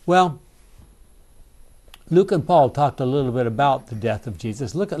 Well, Luke and Paul talked a little bit about the death of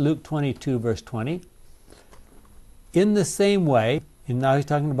Jesus. Look at Luke 22, verse 20. In the same way, And now he's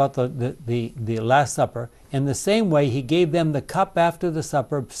talking about the Last Supper. In the same way, he gave them the cup after the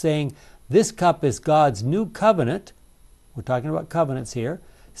supper, saying, "This cup is God's new covenant." We're talking about covenants here.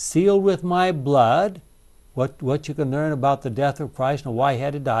 "Sealed with my blood." What you can learn about the death of Christ and why he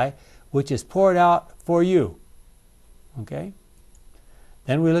had to die, which is poured out for you. Okay?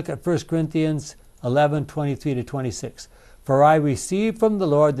 Then we look at 1 Corinthians 11:23-26. "For I received from the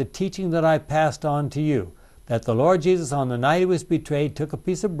Lord the teaching that I passed on to you, that the Lord Jesus, on the night he was betrayed, took a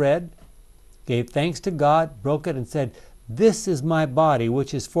piece of bread, gave thanks to God, broke it, and said, 'This is my body,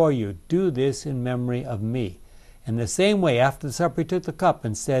 which is for you. Do this in memory of me.' In the same way, after the supper, he took the cup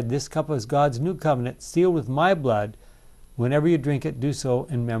and said, 'This cup is God's new covenant, sealed with my blood. Whenever you drink it, do so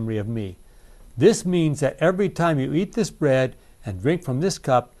in memory of me.' This means that every time you eat this bread and drink from this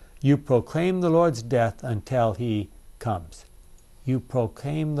cup, you proclaim the Lord's death until he comes." You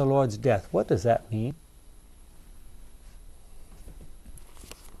proclaim the Lord's death. What does that mean?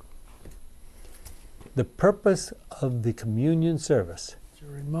 The purpose of the communion service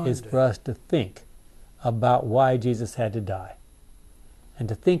is for us to think about why Jesus had to die, and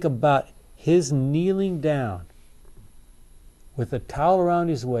to think about his kneeling down with a towel around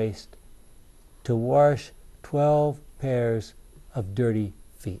his waist to wash 12 pairs of dirty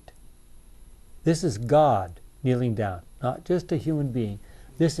feet. This is God kneeling down, not just a human being.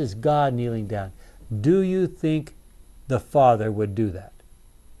 This is God kneeling down. Do you think the Father would do that?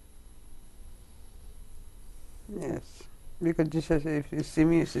 Yes. Because Jesus said, "If you see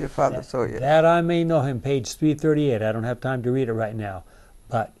me, you see the Father." So yes. That I may know him, page 338. I don't have time to read it right now.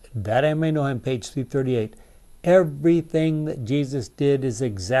 But that I may know him, page 338. Everything that Jesus did is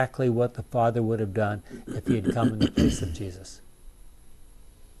exactly what the Father would have done if he had come in the place of Jesus.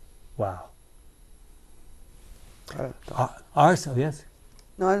 Wow. Yes?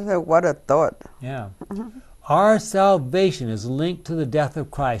 No, I said, what a thought. Yeah. Our salvation is linked to the death of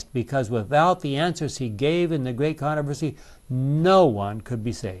Christ, because without the answers he gave in the great controversy, no one could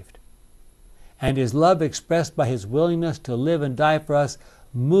be saved. And his love, expressed by his willingness to live and die for us,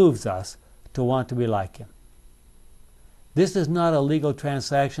 moves us to want to be like him. This is not a legal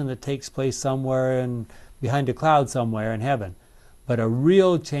transaction that takes place somewhere behind a cloud somewhere in heaven, but a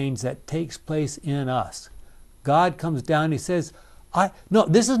real change that takes place in us. God comes down, he says, no,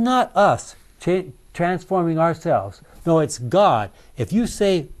 this is not us transforming ourselves. No, it's God. If you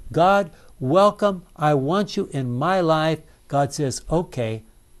say, "God, welcome, I want you in my life," God says, "Okay,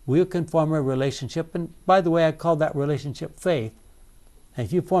 we'll conform a relationship." And by the way, I call that relationship faith. And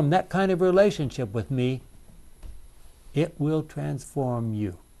if you form that kind of relationship with me, it will transform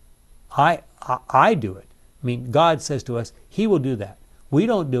you. I do it. I mean, God says to us, he will do that. We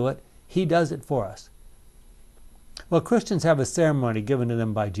don't do it. He does it for us. Well, Christians have a ceremony given to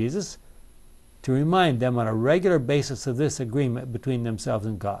them by Jesus to remind them on a regular basis of this agreement between themselves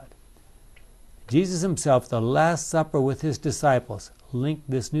and God. Jesus himself, the Last Supper with his disciples, linked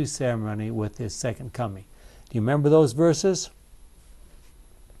this new ceremony with his second coming. Do you remember those verses?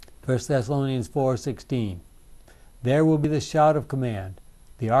 1 Thessalonians 4:16. "There will be the shout of command,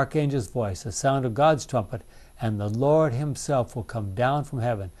 the archangel's voice, the sound of God's trumpet, and the Lord himself will come down from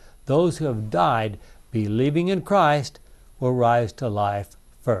heaven. Those who have died, believing in Christ, will rise to life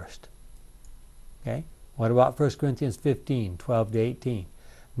first." Okay? What about 1 Corinthians 15:12-18?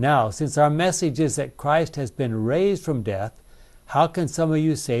 "Now, since our message is that Christ has been raised from death, how can some of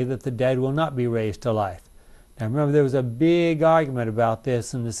you say that the dead will not be raised to life?" Now remember, there was a big argument about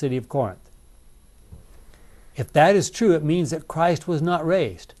this in the city of Corinth. If that is true, it means that Christ was not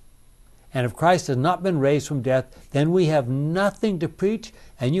raised. And if Christ has not been raised from death, then we have nothing to preach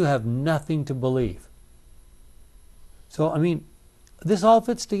and you have nothing to believe. So, I mean, this all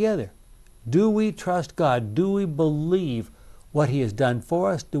fits together. Do we trust God? Do we believe what he has done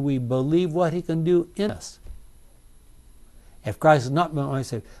for us? Do we believe what he can do in us? If Christ has not been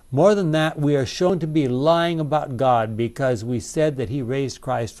raised, more than that, we are shown to be lying about God because we said that he raised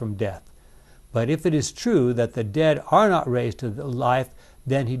Christ from death. But if it is true that the dead are not raised to life,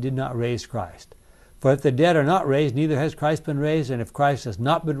 then he did not raise Christ. For if the dead are not raised, neither has Christ been raised. And if Christ has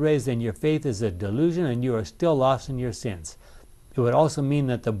not been raised, then your faith is a delusion and you are still lost in your sins. It would also mean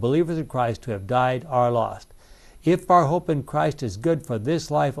that the believers in Christ who have died are lost. If our hope in Christ is good for this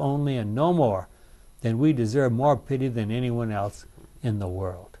life only and no more, then we deserve more pity than anyone else in the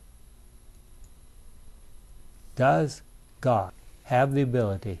world. Does God have the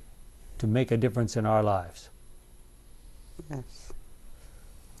ability to make a difference in our lives? Yes.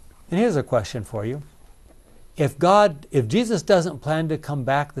 And here's a question for you. If Jesus doesn't plan to come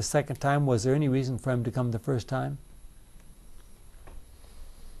back the second time, was there any reason for him to come the first time?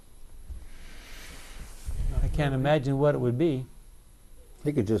 I can't imagine what it would be.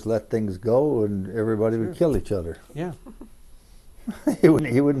 He could just let things go and everybody would kill each other. Yeah. He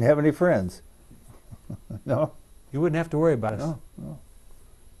wouldn't have any friends. No? You wouldn't have to worry about us. No.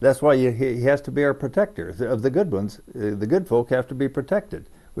 That's why he has to be our protector. Of the good ones, the good folk have to be protected.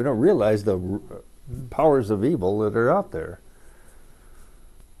 We don't realize the powers of evil that are out there.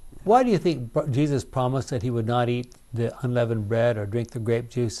 Why do you think Jesus promised that he would not eat the unleavened bread or drink the grape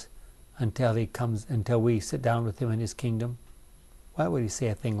juice until we sit down with him in his kingdom? Why would he say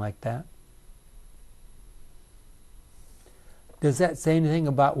a thing like that? Does that say anything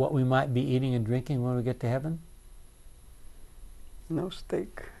about what we might be eating and drinking when we get to heaven? No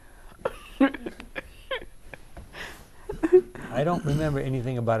steak. I don't remember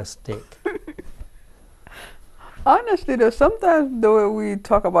anything about a steak. Honestly, though, sometimes the way we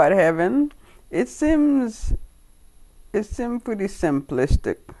talk about heaven, it seems pretty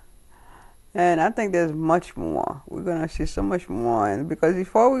simplistic. And I think there's much more. We're going to see so much more. And because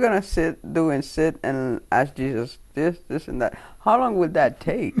before we're going to sit and ask Jesus this, and that, how long would that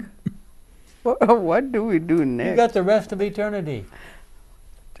take? What do we do next? You got the rest of eternity.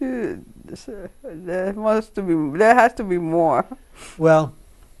 Dude, there has to be more. Well,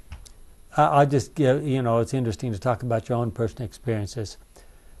 I'll just give, it's interesting to talk about your own personal experiences.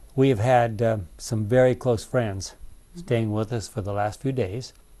 We have had some very close friends staying with us for the last few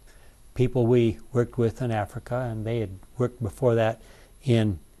days. People we worked with in Africa, and they had worked before that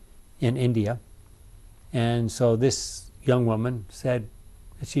in India. And so this young woman said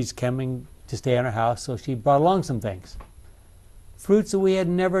she's coming to stay in our house, so she brought along some things. Fruits that we had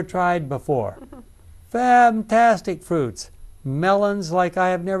never tried before. Fantastic fruits. Melons like I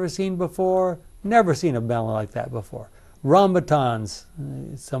have never seen before. Never seen a melon like that before. Rambutans.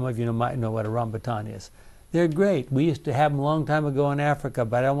 Some of you might know what a rambutan is. They're great. We used to have them a long time ago in Africa,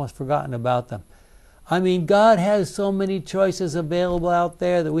 but I'd almost forgotten about them. I mean, God has so many choices available out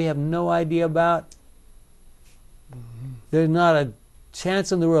there that we have no idea about. Mm-hmm. There's not a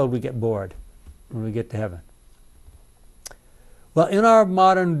chance in the world we get bored when we get to heaven. Well, in our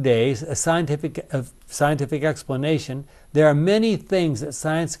modern days, a scientific explanation, there are many things that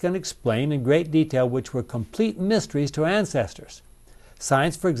science can explain in great detail which were complete mysteries to our ancestors.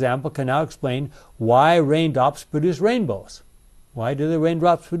 Science, for example, can now explain why raindrops produce rainbows. Why do the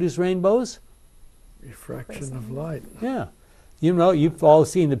raindrops produce rainbows? Refraction of light. Yeah. You've all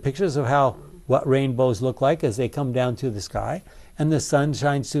seen the pictures of what rainbows look like as they come down through the sky, and the sun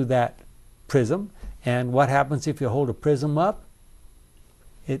shines through that prism. And what happens if you hold a prism up?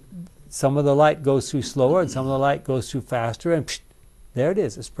 Some of the light goes through slower, and some of the light goes through faster, and there it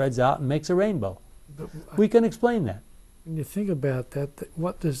is. It spreads out and makes a rainbow. We can explain that. When you think about that,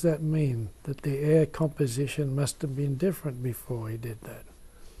 what does that mean? That the air composition must have been different before he did that?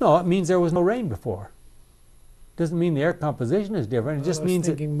 No, it means there was no rain before. Doesn't mean the air composition is different. It just means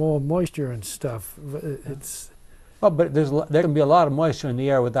thinking more moisture and stuff. But there can be a lot of moisture in the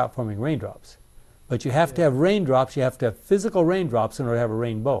air without forming raindrops. But you have to have raindrops. You have to have physical raindrops in order to have a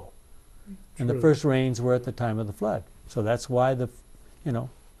rainbow. And the first rains were at the time of the flood. So that's why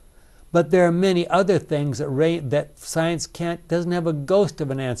But there are many other things that science doesn't have a ghost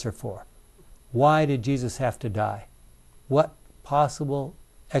of an answer for. Why did Jesus have to die? What possible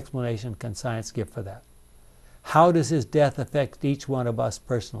explanation can science give for that? How does his death affect each one of us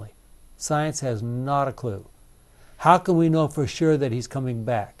personally? Science has not a clue. How can we know for sure that he's coming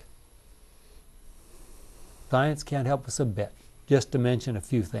back? Science can't help us a bit, just to mention a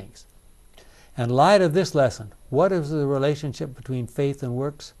few things. In light of this lesson, what is the relationship between faith and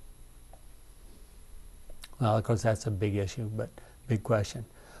works? Well, of course, that's a big issue, big question.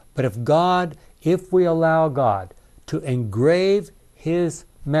 But if we allow God to engrave his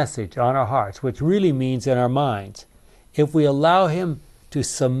message on our hearts, which really means in our minds, if we allow him to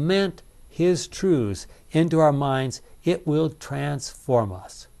cement his truths into our minds, it will transform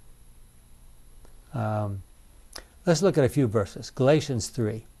us. Let's look at a few verses. Galatians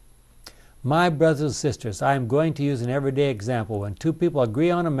 3. My brothers and sisters, I am going to use an everyday example. When two people agree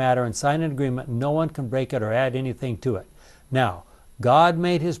on a matter and sign an agreement, no one can break it or add anything to it. Now, God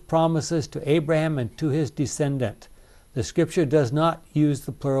made his promises to Abraham and to his descendant. The scripture does not use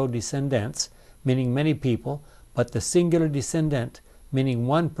the plural descendants, meaning many people, but the singular descendant, meaning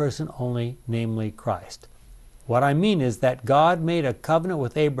one person only, namely Christ. What I mean is that God made a covenant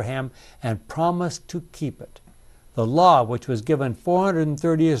with Abraham and promised to keep it. The law, which was given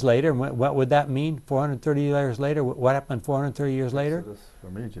 430 years later, and what would that mean? 430 years later? What happened 430 years later? Exodus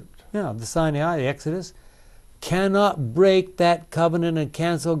from Egypt. Yeah, the Sinai, the Exodus, cannot break that covenant and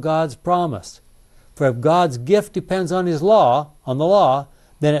cancel God's promise. For if God's gift depends on his law,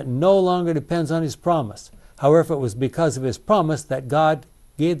 then it no longer depends on his promise. However, if it was because of his promise that God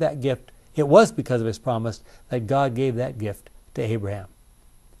gave that gift, it was because of his promise that God gave that gift to Abraham.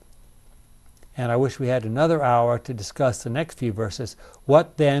 And I wish we had another hour to discuss the next few verses.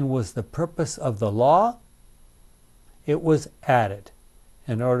 What then was the purpose of the law? It was added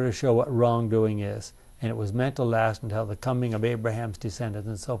in order to show what wrongdoing is. And it was meant to last until the coming of Abraham's descendants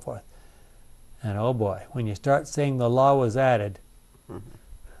and so forth. And oh boy, when you start saying the law was added,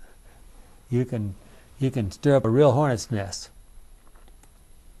 you can stir up a real hornet's nest.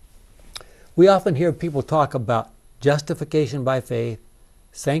 We often hear people talk about justification by faith,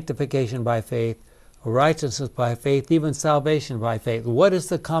 sanctification by faith, righteousness by faith, even salvation by faith. What is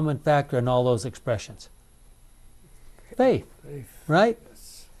the common factor in all those expressions? Faith, right?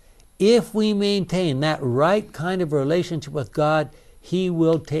 Yes. If we maintain that right kind of relationship with God, He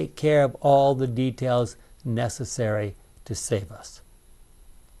will take care of all the details necessary to save us.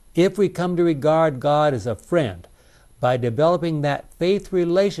 If we come to regard God as a friend, by developing that faith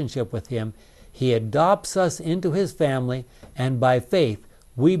relationship with Him, He adopts us into His family, and by faith,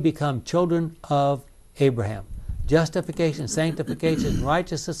 we become children of Abraham. Justification, sanctification,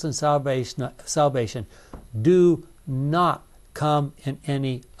 righteousness, and salvation do not come in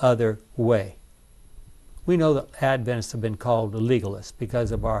any other way. We know that Adventists have been called legalists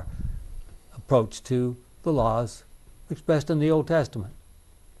because of our approach to the laws expressed in the Old Testament.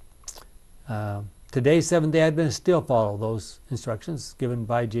 Today's Seventh-day Adventists still follow those instructions given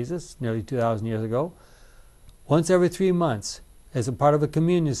by Jesus nearly 2,000 years ago. Once every 3 months, as a part of a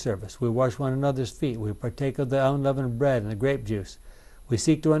communion service, we wash one another's feet. We partake of the unleavened bread and the grape juice. We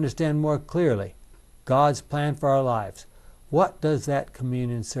seek to understand more clearly God's plan for our lives. What does that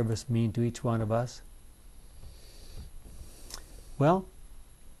communion service mean to each one of us? Well,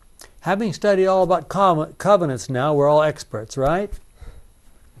 having studied all about covenants now, we're all experts, right?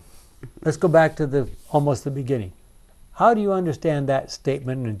 Let's go back to almost the beginning. How do you understand that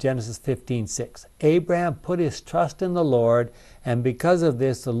statement in Genesis 15:6? Abraham put his trust in the Lord, and because of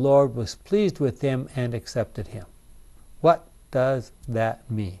this, the Lord was pleased with him and accepted him. What does that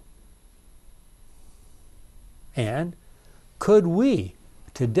mean? And could we,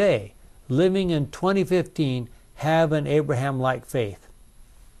 today, living in 2015, have an Abraham-like faith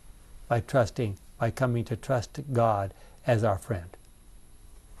by coming to trust God as our friend?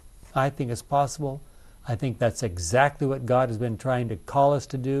 I think it's possible. I think that's exactly what God has been trying to call us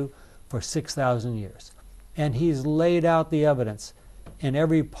to do for 6,000 years. And He's laid out the evidence in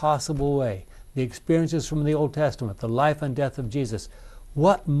every possible way. The experiences from the Old Testament, the life and death of Jesus.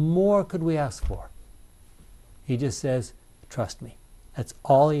 What more could we ask for? He just says, trust me. That's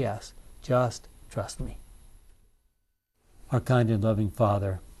all He asks. Just trust me. Our kind and loving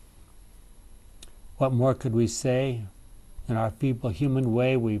Father, what more could we say? In our feeble human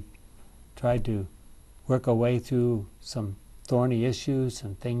way, we've tried to work our way through some thorny issues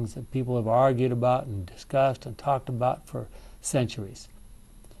and things that people have argued about and discussed and talked about for centuries.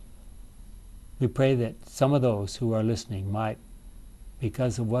 We pray that some of those who are listening might,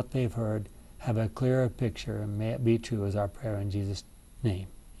 because of what they've heard, have a clearer picture, and may it be true as our prayer in Jesus' name.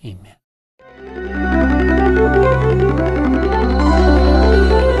 Amen.